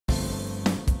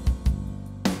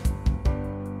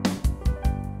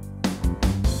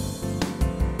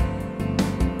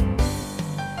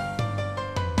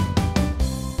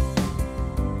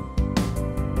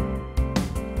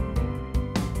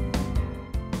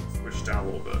push down a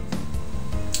little bit.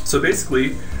 So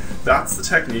basically, that's the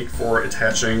technique for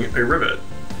attaching a rivet.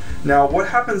 Now, what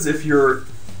happens if you're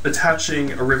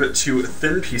attaching a rivet to a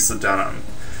thin piece of denim?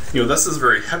 You know, this is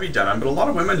very heavy denim, but a lot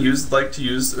of women like to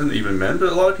use, and even men,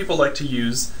 but a lot of people like to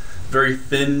use very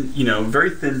thin, very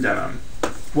thin denim.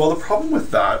 Well, the problem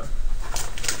with that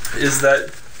is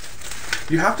that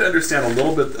you have to understand a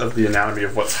little bit of the anatomy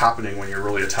of what's happening when you're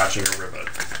really attaching a rivet.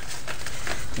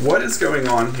 What is going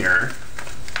on here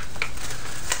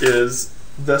is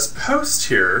this post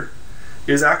here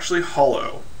is actually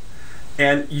hollow,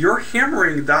 and you're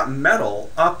hammering that metal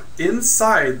up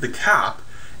inside the cap,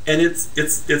 and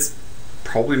it's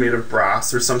probably made of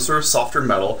brass or some sort of softer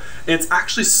metal, and it's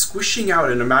actually squishing out,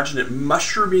 and imagine it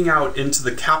mushrooming out into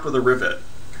the cap of the rivet.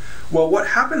 Well, what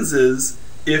happens is,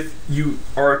 if you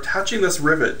are attaching this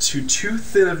rivet to too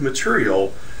thin of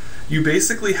material, you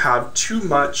basically have too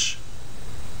much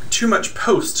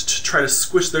post to try to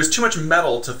squish. There's too much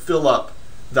metal to fill up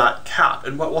that cap,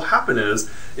 and what will happen is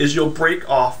you'll break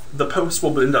off, the post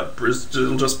will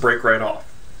it'll just break right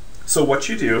off. So what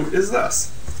you do is this,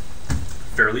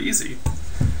 fairly easy.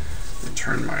 Let me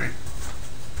turn my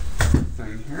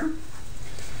thing here.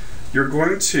 You're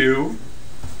going to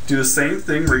do the same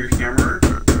thing where you hammer.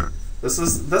 This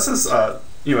is a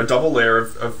double layer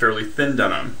of fairly thin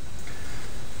denim,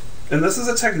 and this is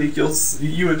a technique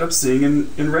you end up seeing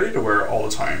in ready-to-wear all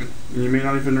the time. And you may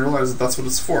not even realize that that's what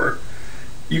it's for.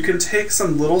 You can take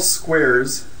some little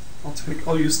squares.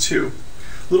 I'll use 2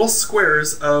 little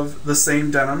squares of the same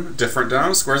denim, different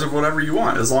denim, squares of whatever you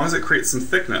want, as long as it creates some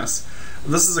thickness.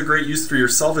 This is a great use for your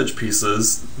selvage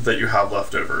pieces that you have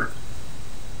left over.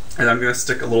 And I'm going to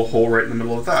stick a little hole right in the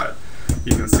middle of that.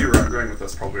 You can see where I'm going with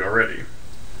this probably already.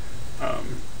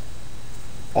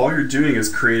 All you're doing is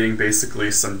creating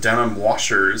basically some denim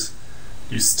washers.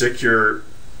 You stick your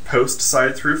post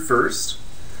side through first,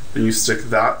 then you stick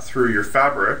that through your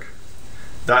fabric.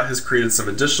 That has created some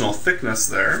additional thickness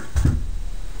there.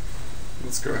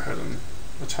 Let's go ahead and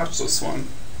attach this one.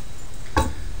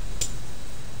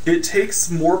 It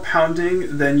takes more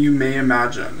pounding than you may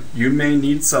imagine. You may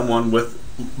need someone with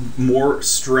more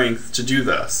strength to do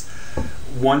this.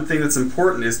 One thing that's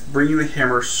important is bringing the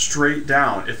hammer straight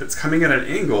down. If it's coming at an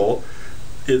angle,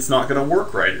 it's not going to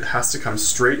work right. It has to come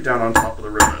straight down on top of the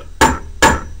rivet.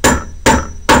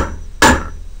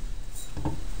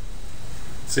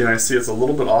 See, and I see it's a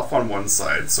little bit off on one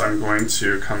side, so I'm going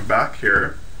to come back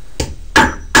here,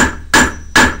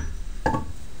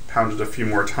 pound it a few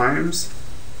more times,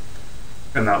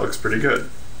 and that looks pretty good.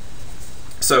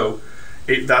 So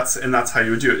that's how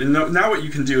you would do it. And now what you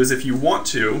can do is, if you want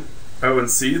to,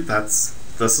 and see, this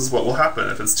is what will happen.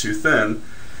 If it's too thin,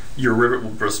 your rivet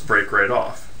will just break right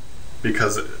off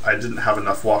because I didn't have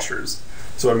enough washers.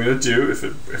 So what I'm going to do, if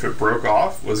it broke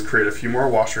off, was create a few more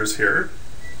washers here.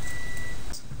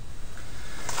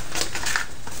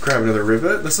 Grab another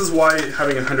rivet. This is why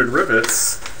having 100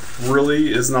 rivets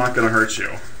really is not going to hurt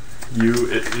you.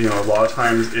 A lot of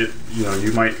times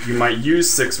you might use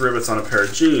 6 rivets on a pair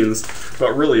of jeans,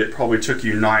 but really it probably took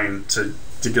you 9 to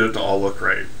get it to all look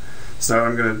right. So now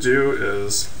what I'm going to do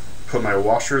is put my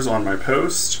washers on my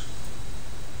post,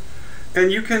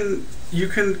 and you can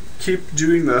keep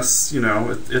doing this.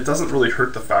 It doesn't really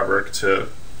hurt the fabric to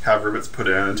have rivets put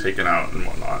in and taken out and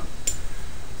whatnot.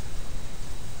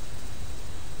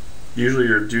 Usually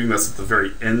you're doing this at the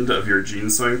very end of your jean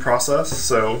sewing process,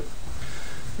 so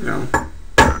there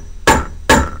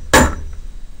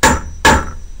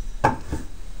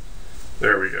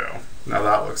we go. Now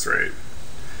that looks right.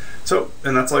 So,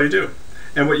 and that's all you do.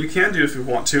 And what you can do if you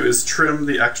want to is trim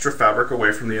the extra fabric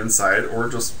away from the inside, or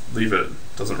just leave it.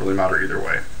 Doesn't really matter either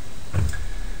way.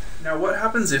 Now what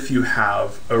happens if you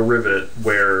have a rivet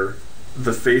where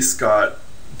the face got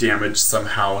damaged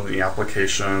somehow in the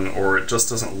application, or it just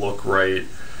doesn't look right?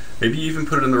 Maybe you even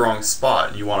put it in the wrong spot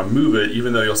and you want to move it.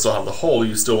 Even though you'll still have the hole,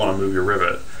 you still want to move your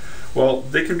rivet. Well,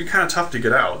 they can be kind of tough to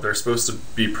get out. They're supposed to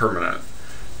be permanent.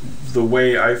 The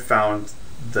way I've found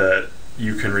that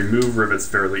you can remove rivets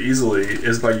fairly easily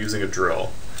is by using a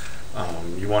drill.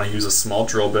 You want to use a small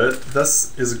drill bit.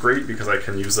 This is great because I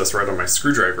can use this right on my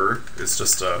screwdriver. It's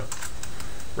just a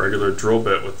regular drill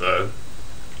bit with a,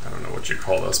 I don't know what you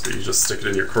call this, but you just stick it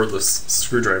in your cordless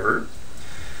screwdriver.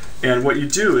 And what you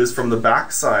do is, from the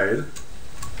back side,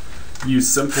 you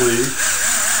simply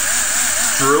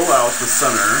drill out the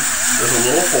center. There's a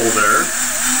little hole there.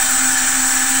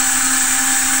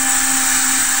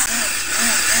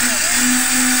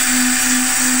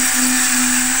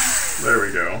 There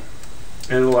we go.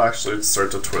 And it'll actually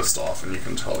start to twist off, and you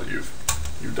can tell you've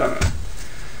done it.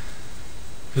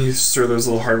 You store those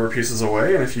little hardware pieces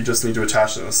away, and if you just need to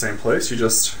attach it in the same place, you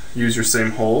just use your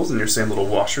same holes and your same little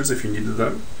washers if you needed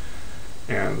them,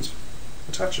 and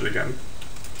attach it again.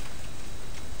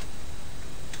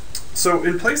 So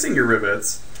in placing your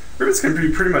rivets can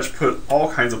be pretty much put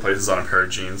all kinds of places on a pair of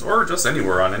jeans, or just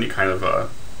anywhere on any kind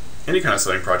of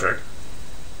sewing project.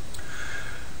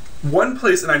 One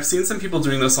place, and I've seen some people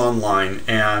doing this online,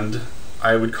 and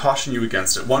I would caution you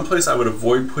against it. One place I would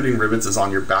avoid putting rivets is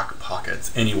on your back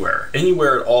pockets, anywhere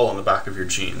at all on the back of your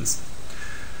jeans.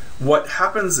 What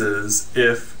happens is,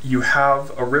 if you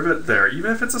have a rivet there,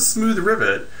 even if it's a smooth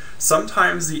rivet,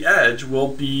 sometimes the edge will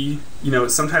be,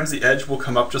 sometimes the edge will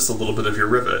come up just a little bit of your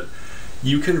rivet.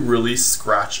 You can really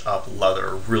scratch up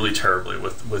leather really terribly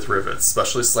with rivets,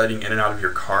 especially sliding in and out of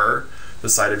your car. The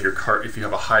side of your car, if you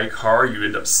have a high car, you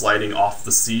end up sliding off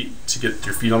the seat to get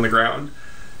your feet on the ground.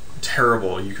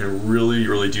 Terrible. You can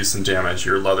really do some damage.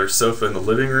 Your leather sofa in the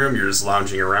living room, you're just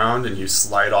lounging around and you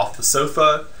slide off the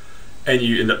sofa and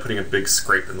you end up putting a big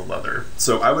scrape in the leather.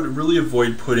 So I would really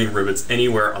avoid putting rivets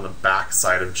anywhere on the back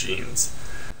side of jeans.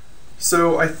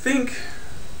 So I think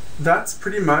that's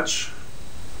pretty much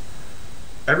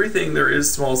everything there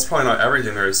is. Well, it's probably not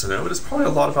everything there is to know, but it's probably a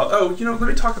lot about, let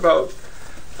me talk about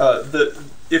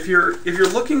if you're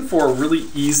looking for a really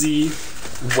easy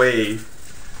way,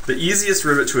 the easiest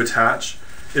rivet to attach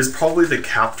is probably the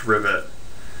capped rivet,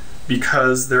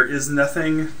 because there is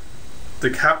nothing. The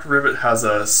capped rivet has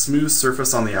a smooth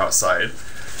surface on the outside.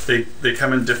 They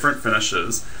come in different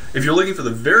finishes. If you're looking for the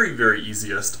very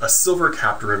easiest, a silver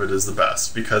capped rivet is the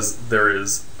best, because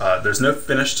there's no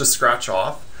finish to scratch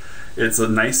off. It's a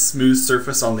nice smooth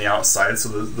surface on the outside, so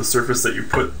the surface that you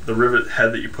put, the rivet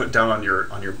head that you put down on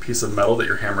your piece of metal that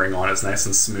you're hammering on is nice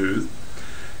and smooth.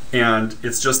 And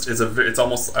it's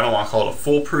almost, I don't want to call it a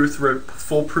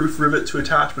foolproof rivet to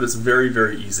attach, but it's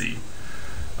very easy.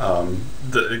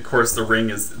 Of course, the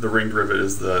ringed rivet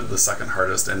is the second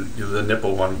hardest, and the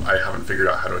nipple one I haven't figured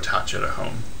out how to attach it at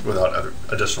home without other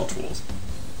additional tools.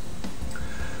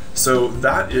 So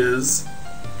that's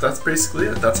basically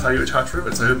it. That's how you attach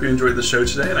rivets. I hope you enjoyed the show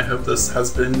today, and I hope this has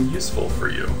been useful for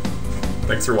you.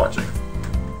 Thanks for watching.